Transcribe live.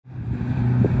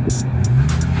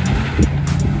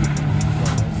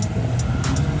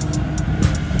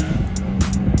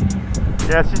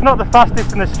Yeah, she's not the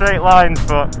fastest in the straight lines,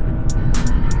 but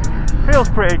feels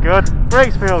pretty good.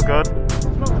 Brakes feel good. It's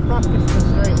not the fastest in the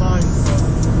straight lines, but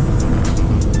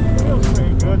feels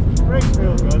pretty good. Brakes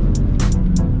feel good.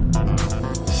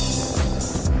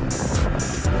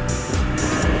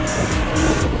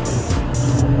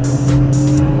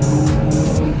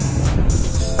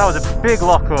 That was a big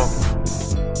lock-up.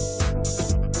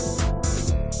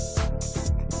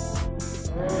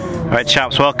 Right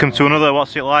chaps, welcome to another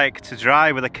What's It Like to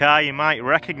Drive with a car you might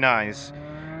recognise.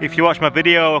 If you watched my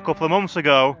video a couple of months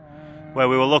ago where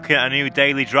we were looking at a new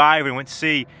daily driver and went to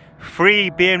see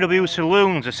 3 BMW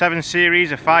Saloons, a 7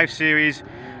 Series, a 5 Series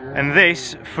and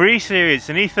this 3 Series,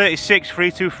 an E36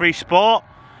 323 Sport.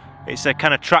 It's a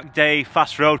kind of track day,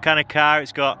 fast road kind of car.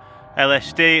 It's got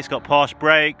LSD, it's got Porsche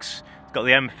brakes, it's got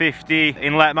the M50,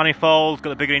 inlet manifold,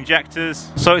 got the bigger injectors.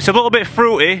 So it's a little bit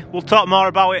fruity. We'll talk more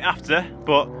about it after,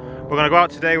 but we're going to go out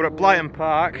today. We're at Blyton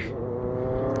Park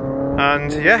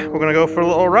and yeah, we're going to go for a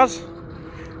little razz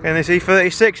in this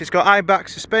E36. It's got Eibach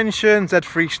suspension,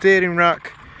 Z3 steering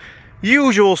rack,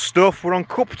 usual stuff. We're on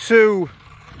Cup2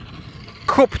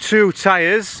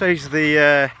 Tyres. There's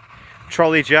the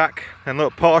trolley jack and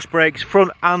little Porsche brakes,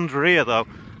 front and rear though.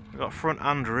 We've got front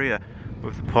and rear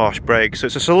with the Porsche brakes. So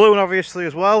it's a Saloon obviously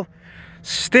as well.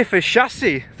 Stiffer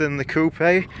chassis than the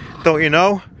coupe, don't you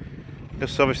know?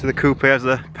 Just obviously the coupe has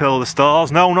the pillar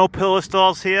stalls. No pillar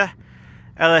stalls here.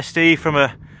 LSD from a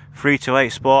 328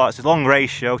 Sport. It's a long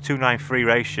ratio, 293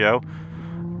 ratio.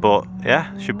 But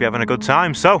yeah, should be having a good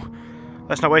time. So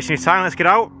let's not waste any time. Let's get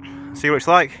out and see what it's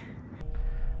like.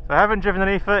 So I haven't driven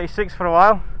an E36 for a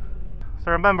while. So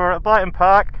remember we're at Blyton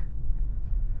Park.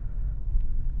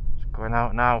 Just going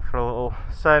out now for a little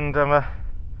send. I'm a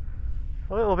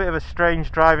little bit of a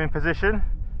strange driving position.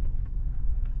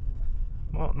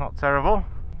 Well, not terrible.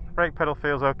 Brake pedal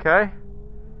feels okay.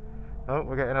 Oh,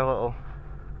 we're getting a little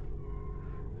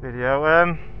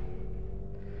video.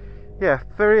 Yeah,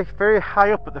 very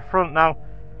high up at the front now.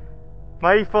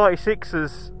 My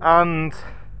E46s and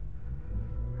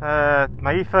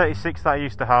my E36 that I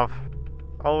used to have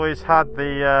always had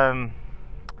the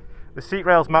seat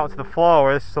rails mounted to the floor,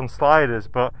 where this is on sliders.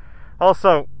 But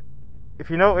also, if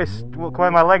you notice, look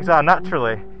where my legs are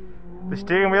naturally, the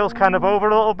steering wheel's kind of over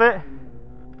a little bit.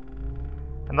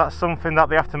 And that's something that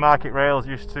the aftermarket rails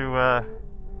used to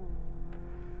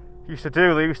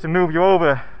do. They used to move you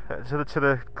over to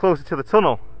the closer to the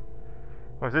tunnel,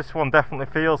 whereas this one definitely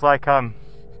feels like I'm,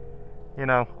 you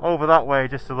know, over that way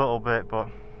just a little bit. But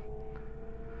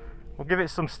we'll give it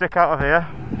some stick out of here.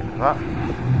 That.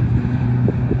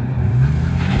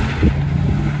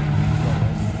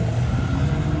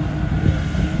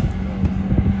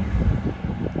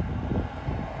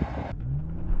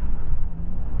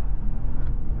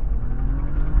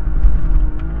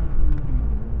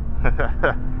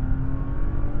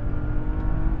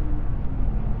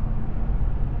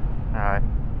 Alright.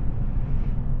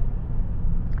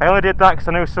 I only did that because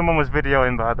I knew someone was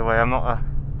videoing, by the way. I'm not a...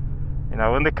 You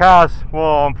know, when the car's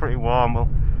warm, pretty warm,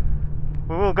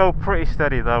 we will go pretty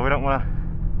steady though. We don't want to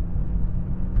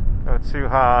go too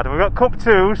hard. We've got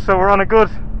Cup2, so we're on a good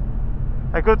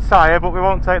tyre, but we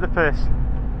won't take the piss.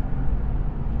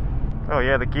 Oh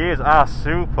yeah, the gears are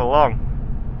super long.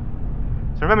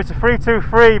 So remember, it's a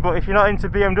 323, but if you're not into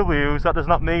BMWs, that does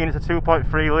not mean it's a 2.3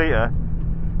 litre.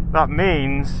 That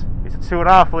means it's a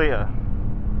 2.5 litre.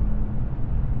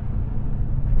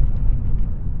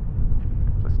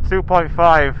 So it's a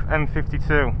 2.5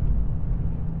 M52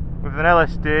 with an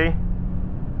LSD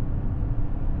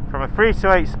from a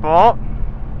 328 Sport.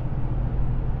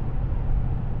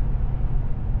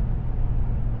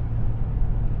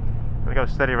 Go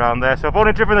steady around there. So I've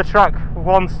only driven the track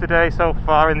once today so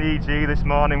far in the EG this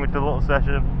morning with the little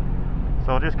session,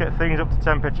 so I'll just get things up to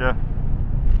temperature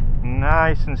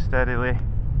nice and steadily.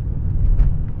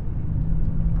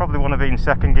 Probably want to be in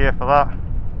second gear for that.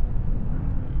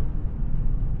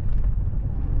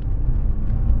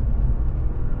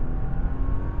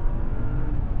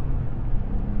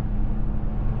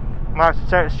 Might have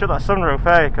to shut that sunroof,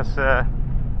 because I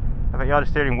bet you had a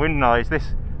steering wind noise.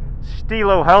 This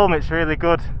Stilo helmet's really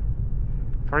good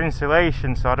for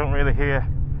insulation, so I don't really hear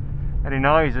any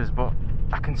noises, but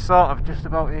I can sort of just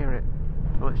about hear it.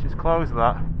 So let's just close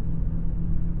that.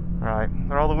 Right,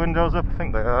 are all the windows up? I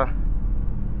think they are.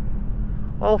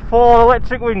 All 4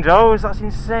 electric windows, that's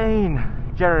insane,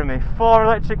 Jeremy. 4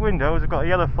 electric windows. I've got a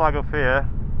yellow flag up here.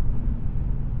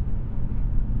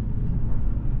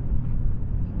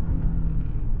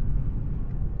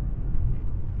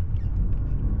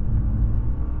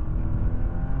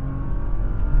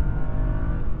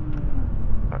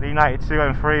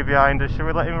 E92 M3 behind us. Should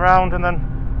we let him round and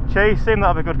then chase him?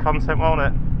 That'll be good content, won't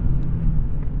it?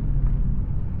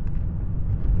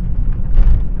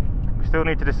 We still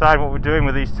need to decide what we're doing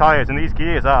with these tyres, and these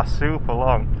gears are super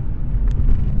long.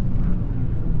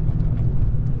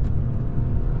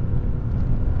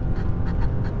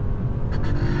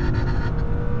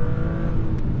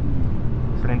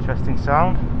 It's an interesting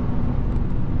sound.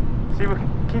 See, we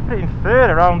can keep it in third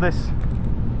around this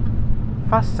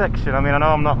fast section. I mean, I know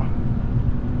I'm not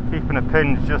keeping a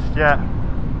pin just yet,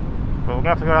 but we're going to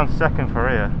have to go down second for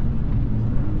here.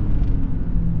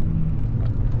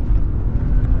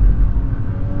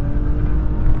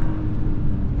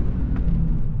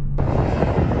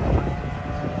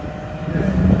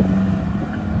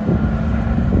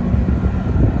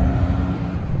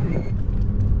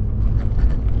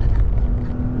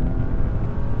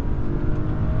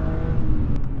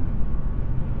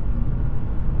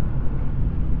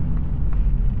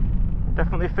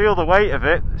 Definitely feel the weight of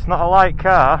it. It's not a light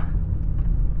car.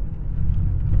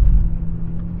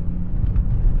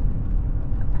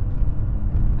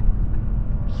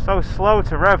 So slow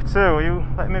to rev too. Are you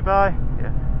letting me by?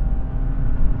 Yeah.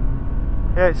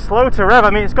 Yeah, it's slow to rev.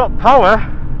 I mean, it's got power.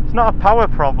 It's not a power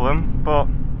problem, but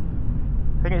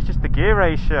I think it's just the gear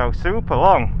ratio. Super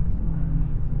long.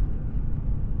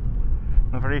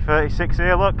 Another E36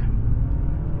 here, look.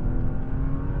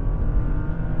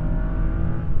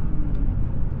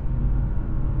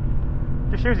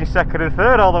 Just using second and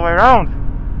third all the way around.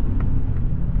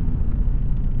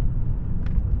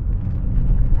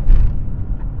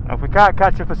 Now, if we can't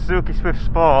catch up a Suzuki Swift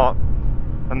Sport,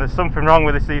 then there's something wrong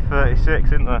with this E36,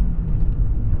 isn't there?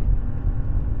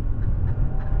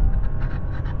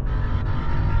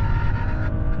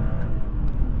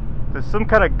 There's some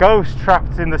kind of ghost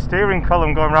trapped in the steering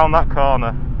column going around that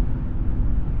corner.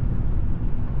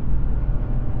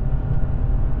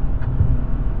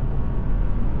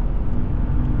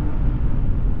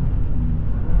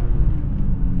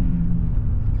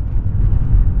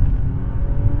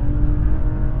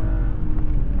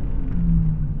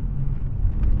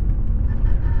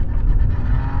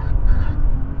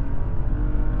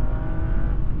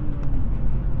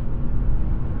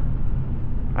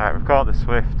 Alright, we've caught the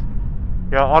Swift.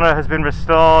 Your honour has been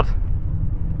restored.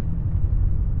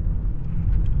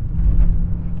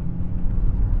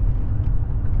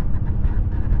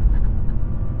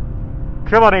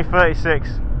 Come on,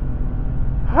 E36.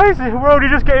 Why is the road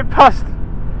just getting past?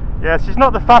 Yeah, she's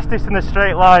not the fastest in the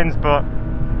straight lines, but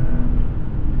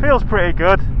feels pretty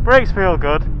good. Brakes feel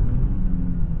good.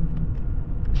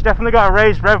 She's definitely got a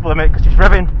raised rev limit because she's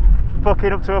revving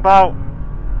fucking up to about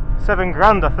 7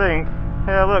 grand, I think.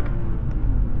 Here, look,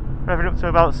 revving up to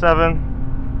about 7.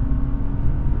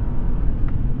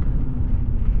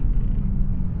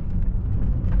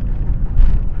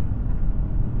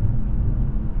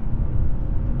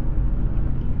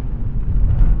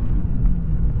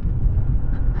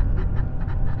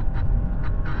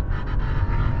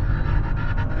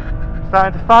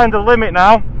 Starting to find the limit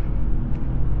now.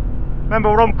 Remember,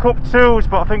 we're on Cup 2s,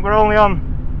 but I think we're only on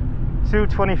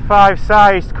 225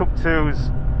 sized Cup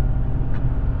 2s.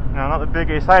 No, not the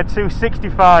biggest. I had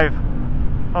 265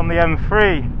 on the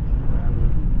M3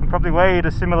 and probably weighed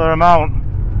a similar amount.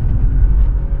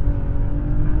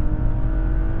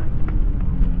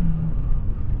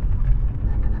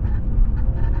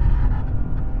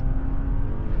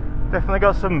 Definitely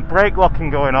got some brake locking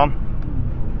going on.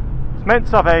 It's meant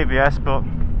to have ABS, but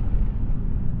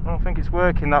I don't think it's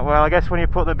working that well. I guess when you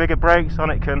put the bigger brakes on,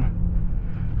 it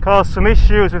can cause some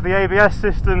issues with the ABS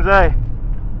systems, eh?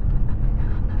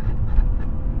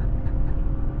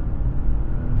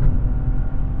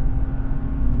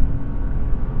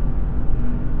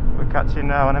 Catching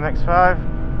now on MX-5.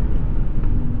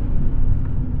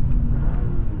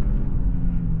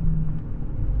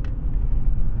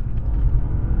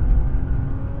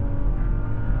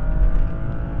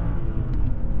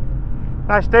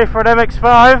 Nice day for an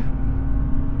MX-5.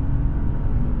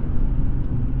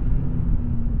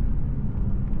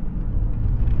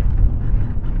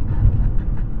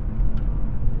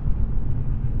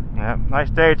 Yeah, nice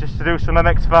day just to do some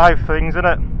MX-5 things, isn't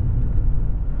it?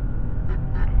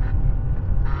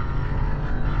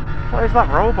 What is that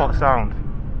robot sound?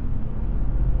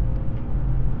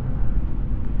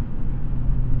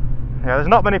 Yeah, there's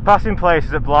not many passing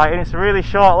places at Blyton. It's a really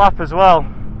short lap as well,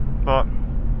 but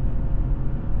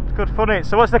it's good fun.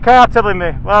 So what's the car telling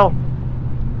me? Well,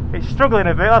 it's struggling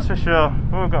a bit, that's for sure.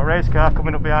 Oh, we've got a race car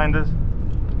coming up behind us.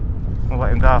 We'll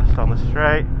let him dash on the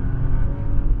straight.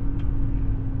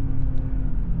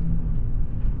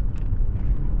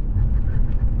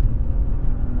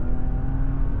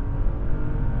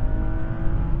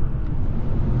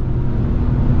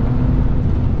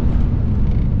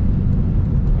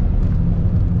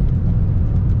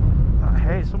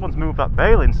 that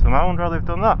baling somehow. I wonder how they've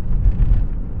done that.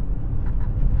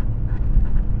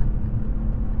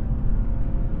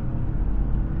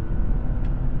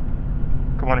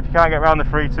 Come on, if you can't get around the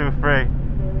 323,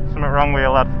 something wrong with you,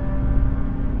 lad.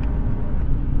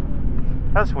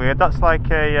 That's weird. That's like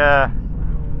a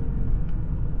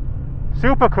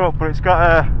Super Cup, but it's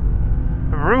got a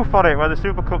roof on it where the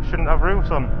Super Cup shouldn't have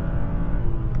roofs on.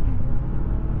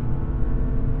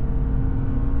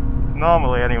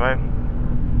 Normally, anyway.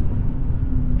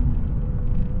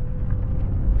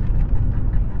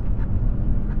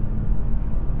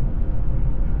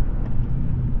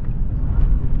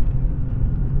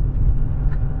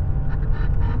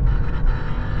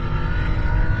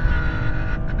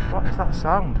 What is that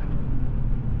sound?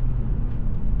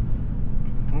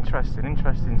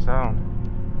 Interesting sound.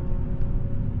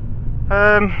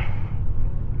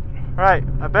 Right,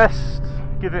 I best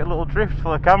give it a little drift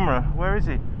for the camera. Where is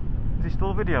he? Is he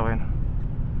still videoing?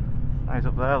 Oh, he's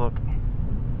up there, look.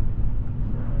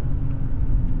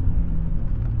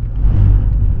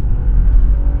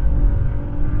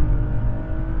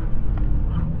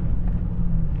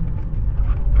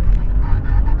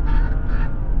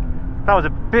 That was a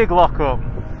big lock-up.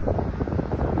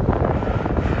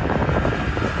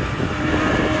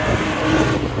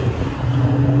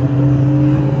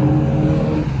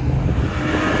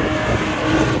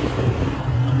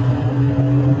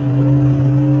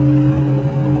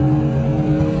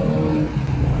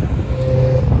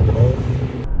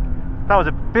 That was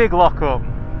a big lock-up.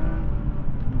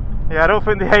 Yeah, I don't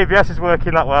think the ABS is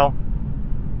working that well.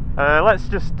 Let's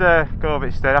just go a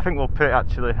bit steady. I think we'll pit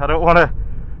actually. I don't want to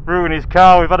ruin his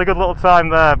car. We've had a good little time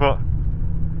there, but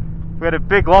we had a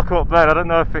big lock-up then. I don't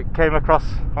know if it came across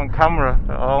on camera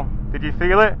at all. Did you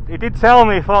feel it? He did tell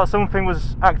me he thought something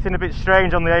was acting a bit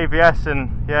strange on the ABS,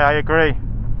 and yeah, I agree.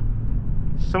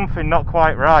 Something not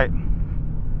quite right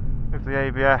with the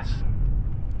ABS.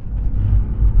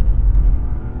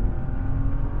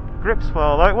 Grip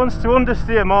spoil though, it wants to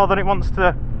understeer more than it wants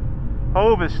to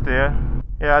oversteer.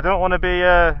 Yeah, I don't want to be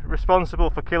responsible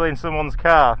for killing someone's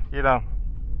car, you know,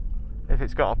 if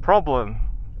it's got a problem.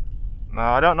 No,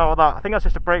 I don't know what that, I think that's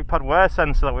just a brake pad wear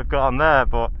sensor that we've got on there,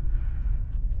 but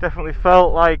definitely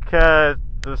felt like there's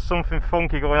something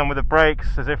funky going on with the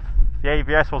brakes, as if the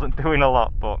ABS wasn't doing a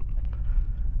lot, but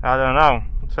I don't know.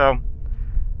 So,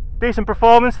 decent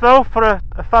performance though for a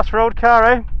fast road car,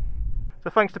 eh? So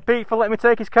thanks to Pete for letting me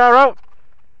take his car out.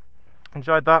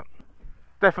 Enjoyed that.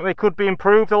 Definitely could be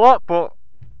improved a lot, but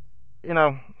you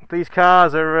know, these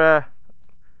cars are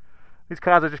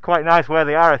just quite nice where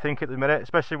they are, I think, at the minute,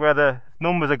 especially where the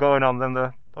numbers are going on them.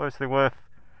 They're obviously worth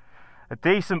a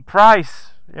decent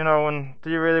price, you know, and do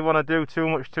you really want to do too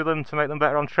much to them to make them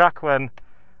better on track when,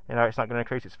 you know, it's not going to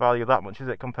increase its value that much, is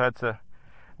it, compared to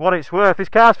what it's worth? This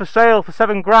car's for sale for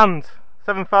 £7 grand,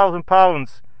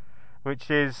 £7,000,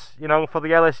 which is, you know, for the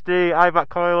LSD, Eibach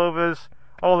coilovers,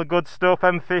 all the good stuff,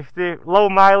 M50, low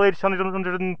mileage,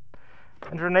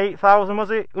 108,000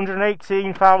 was it?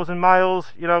 118,000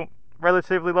 miles, you know,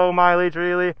 relatively low mileage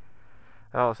really.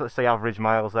 Oh, so let's say average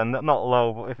miles then, not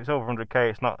low, but if it's over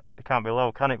 100k it's not, it can't be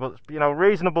low, can it? But you know,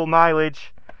 reasonable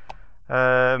mileage.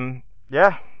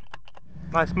 Yeah,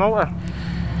 nice motor.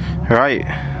 Right,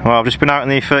 well, I've just been out in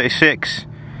the E36.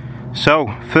 So,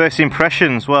 first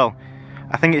impressions, well,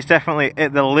 I think it's definitely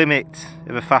at the limit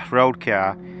of a fast road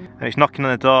car, and it's knocking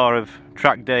on the door of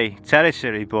track day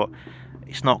territory, but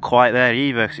it's not quite there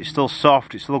either, because it's still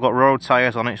soft, it's still got road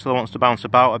tyres on it, it still wants to bounce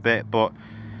about a bit, but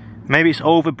maybe it's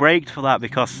over braked for that,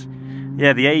 because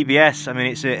yeah, the ABS, I mean,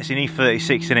 it's an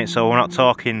E36 in it, so we're not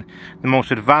talking the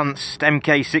most advanced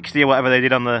MK60 or whatever they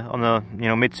did on the you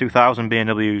know, mid-2000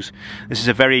 BMWs. This is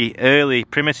a very early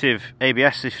primitive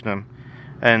ABS system,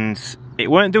 and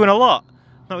it weren't doing a lot.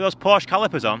 Not with those Porsche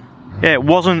calipers on. Yeah, it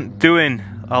wasn't doing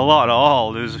a lot at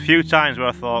all. There was a few times where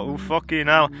I thought, oh fucking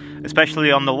hell,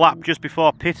 especially on the lap just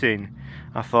before pitting.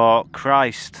 I thought,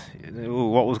 Christ, ooh,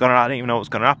 what was going to happen? I didn't even know what was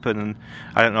going to happen, and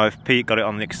I don't know if Pete got it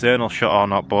on the external shot or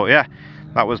not, but yeah,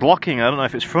 that was locking. I don't know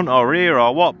if it's front or rear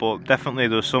or what, but definitely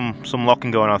there was some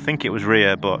locking going on. I think it was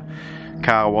rear, but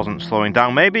car wasn't slowing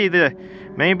down. Maybe the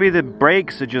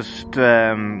brakes are just, you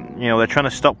know, they're trying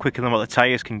to stop quicker than what the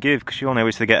tyres can give, because you only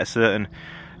obviously get a certain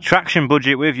traction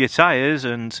budget with your tyres,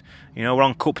 and you know, we're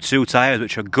on Cup2 tyres,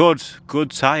 which are good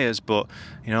tyres, but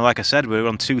you know, like I said, we're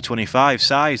on 225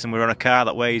 size, and we're on a car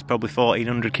that weighs probably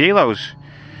 1,400 kilos.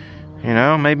 You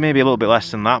know, maybe a little bit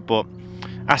less than that, but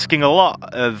asking a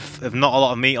lot of not a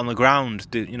lot of meat on the ground,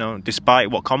 you know, despite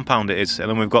what compound it is.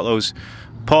 And then we've got those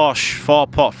Porsche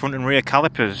 4-pot front and rear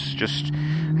calipers just,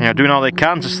 you know, doing all they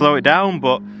can to slow it down,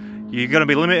 but you're going to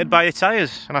be limited by your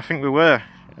tyres, and I think we were.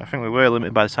 I think we were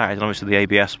limited by the tyres, and obviously the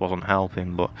ABS wasn't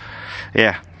helping, but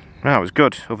yeah, no, it was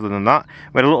good. Other than that,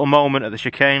 we had a little moment at the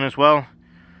chicane as well.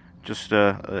 Just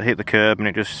hit the curb and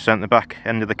it just sent the back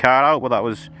end of the car out, but that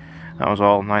was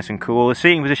all nice and cool. The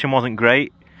seating position wasn't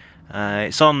great.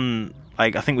 It's on,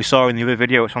 like I think we saw in the other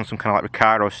video, it's on some kind of like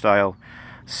Recaro style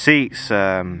seats,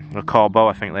 Corbeau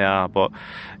I think they are, but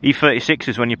E36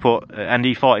 is when you put, and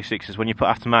E46 is when you put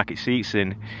aftermarket seats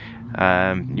in,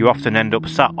 you often end up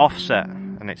sat offset,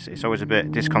 and it's always a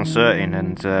bit disconcerting,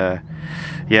 and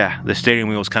yeah, the steering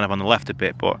wheel's kind of on the left a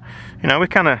bit, but you know, we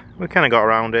kind of got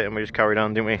around it and we just carried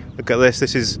on, didn't we? Look at this,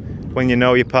 this is when you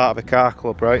know you're part of a car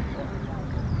club, right?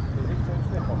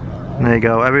 There you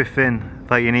go, everything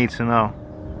that you need to know.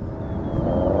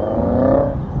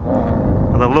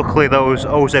 Although luckily those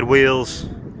OZ wheels,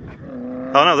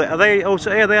 oh no, are they OZ?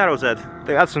 Yeah, they are OZ.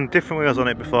 They had some different wheels on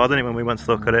it before, didn't it, when we went to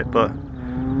look at it, but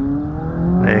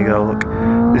there you go, look.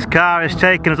 This car has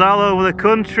taken us all over the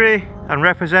country and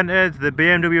represented the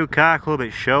BMW car club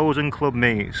at shows and club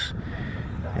meets.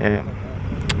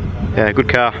 Yeah, good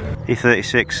car.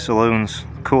 E36 Saloons,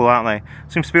 cool aren't they?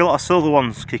 Seems to be a lot of silver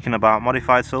ones kicking about,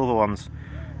 modified silver ones.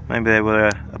 Maybe they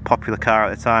were a popular car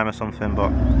at the time or something, but...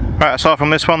 Right, that's all from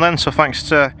this one then, so thanks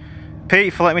to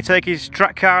Pete for letting me take his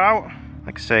track car out.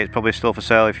 Like I say, it's probably still for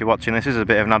sale if you're watching this. This is a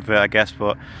bit of an advert, I guess,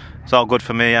 but it's all good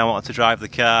for me. I wanted to drive the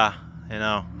car, you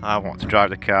know. I want to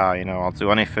drive the car, you know, I'll do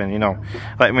anything, you know.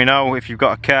 Let me know if you've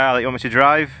got a car that you want me to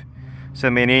drive.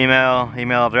 Send me an email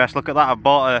address. Look at that, I've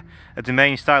bought a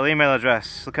domain style email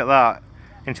address. Look at that.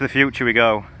 Into the future we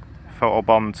go. Photo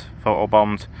bombed,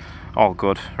 all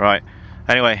good. Right.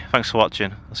 Anyway, thanks for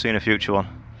watching. I'll see you in a future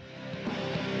one.